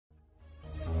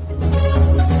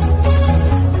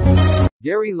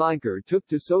Gary Lineker took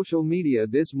to social media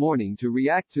this morning to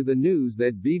react to the news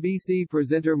that BBC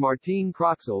presenter Martine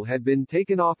Croxall had been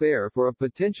taken off air for a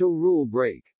potential rule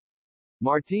break.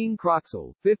 Martine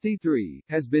Croxall, 53,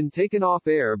 has been taken off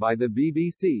air by the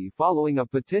BBC following a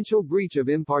potential breach of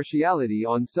impartiality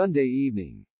on Sunday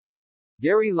evening.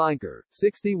 Gary Lineker,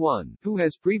 61, who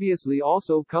has previously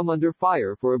also come under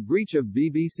fire for a breach of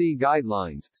BBC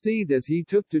guidelines, said as he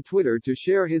took to Twitter to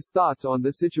share his thoughts on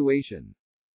the situation.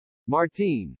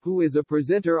 Martine, who is a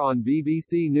presenter on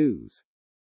BBC News,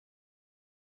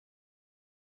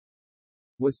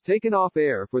 was taken off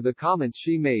air for the comments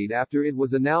she made after it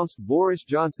was announced Boris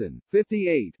Johnson,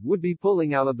 58, would be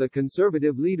pulling out of the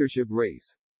Conservative leadership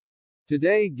race.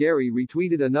 Today Gary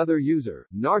retweeted another user,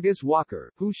 Nargis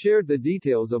Walker, who shared the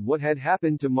details of what had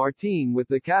happened to Martine with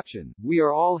the caption, "We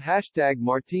are all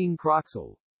 #Martine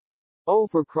Croxall." Oh,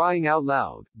 for crying out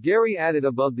loud, Gary added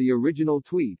above the original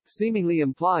tweet, seemingly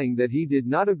implying that he did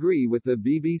not agree with the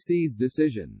BBC's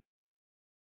decision.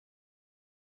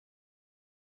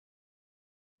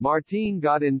 Martine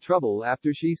got in trouble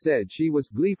after she said she was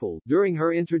gleeful during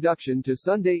her introduction to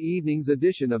Sunday evening's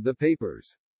edition of the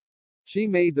papers. She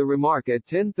made the remark at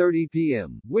 10:30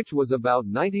 p.m., which was about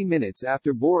 90 minutes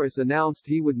after Boris announced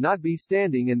he would not be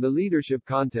standing in the leadership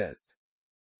contest.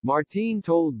 Martine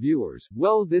told viewers,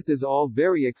 "Well, this is all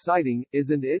very exciting,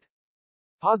 isn't it?"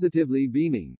 Positively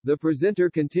beaming, the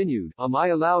presenter continued, "Am I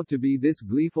allowed to be this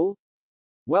gleeful?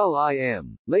 Well, I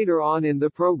am." Later on in the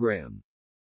program,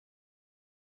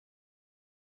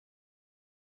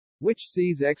 which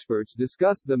sees experts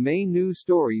discuss the main news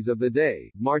stories of the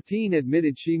day, Martine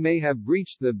admitted she may have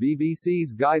breached the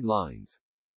BBC's guidelines.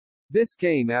 This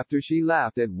came after she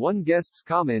laughed at one guest's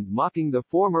comment mocking the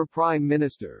former Prime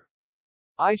Minister.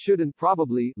 "I shouldn't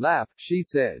probably laugh," she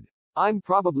said. "I'm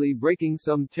probably breaking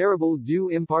some terrible due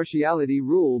impartiality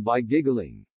rule by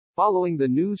giggling." Following the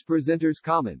news presenter's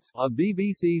comments, a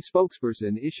BBC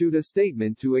spokesperson issued a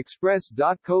statement to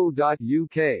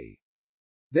express.co.uk.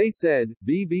 They said,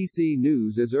 BBC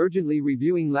News is urgently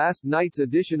reviewing last night's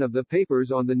edition of the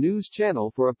papers on the news channel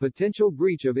for a potential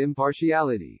breach of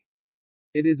impartiality.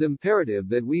 It is imperative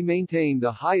that we maintain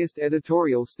the highest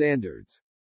editorial standards.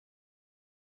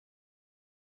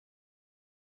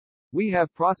 We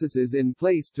have processes in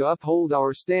place to uphold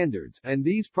our standards, and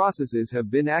these processes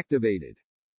have been activated.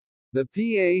 The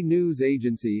PA News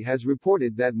Agency has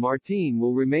reported that Martine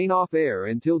will remain off air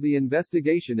until the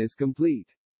investigation is complete.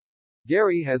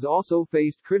 Gary has also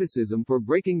faced criticism for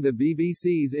breaking the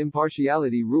BBC's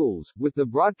impartiality rules, with the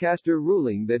broadcaster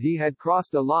ruling that he had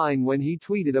crossed a line when he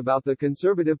tweeted about the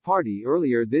Conservative Party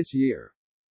earlier this year.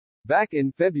 Back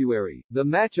in February, the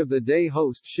Match of the Day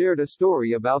host shared a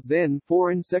story about then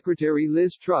Foreign Secretary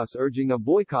Liz Truss urging a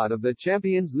boycott of the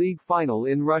Champions League final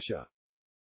in Russia.